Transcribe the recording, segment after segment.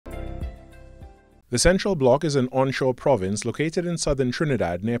The Central Block is an onshore province located in southern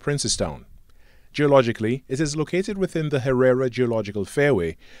Trinidad near Princestown. Geologically, it is located within the Herrera geological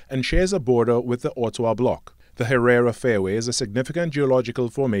fairway and shares a border with the Ottawa Block. The Herrera Fairway is a significant geological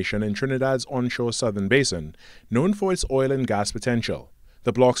formation in Trinidad's onshore southern basin, known for its oil and gas potential.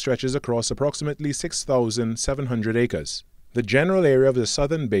 The block stretches across approximately 6,700 acres. The general area of the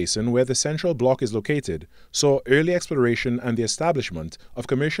southern basin where the Central Block is located saw early exploration and the establishment of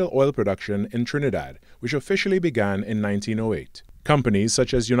commercial oil production in Trinidad, which officially began in 1908. Companies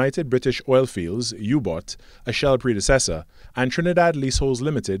such as United British Oilfields, UBOT, a Shell predecessor, and Trinidad Leaseholds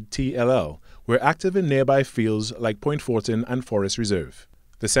Limited, TLL, were active in nearby fields like Point Fortin and Forest Reserve.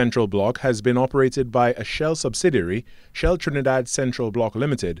 The Central Block has been operated by a Shell subsidiary, Shell Trinidad Central Block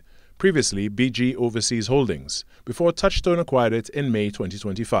Limited, previously BG Overseas Holdings, before Touchstone acquired it in May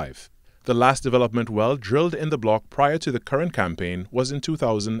 2025. The last development well drilled in the block prior to the current campaign was in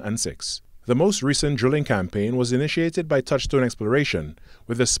 2006. The most recent drilling campaign was initiated by Touchstone Exploration,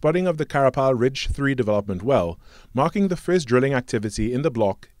 with the spudding of the Carapal Ridge 3 development well, marking the first drilling activity in the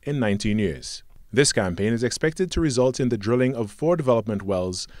block in 19 years. This campaign is expected to result in the drilling of 4 development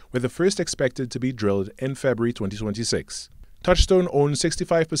wells, with the first expected to be drilled in February 2026. Touchstone owns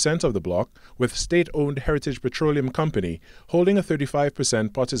 65% of the block, with state-owned Heritage Petroleum Company holding a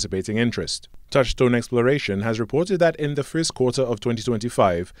 35% participating interest. Touchstone Exploration has reported that in the first quarter of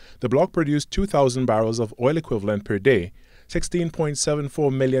 2025, the block produced 2,000 barrels of oil equivalent per day,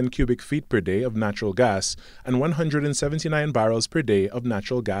 16.74 million cubic feet per day of natural gas, and 179 barrels per day of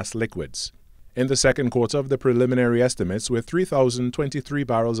natural gas liquids. In the second quarter, the preliminary estimates were 3,023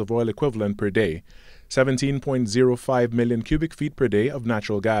 barrels of oil equivalent per day, 17.05 million cubic feet per day of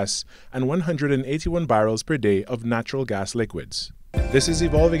natural gas, and 181 barrels per day of natural gas liquids. This is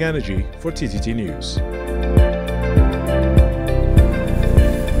Evolving Energy for TTT News.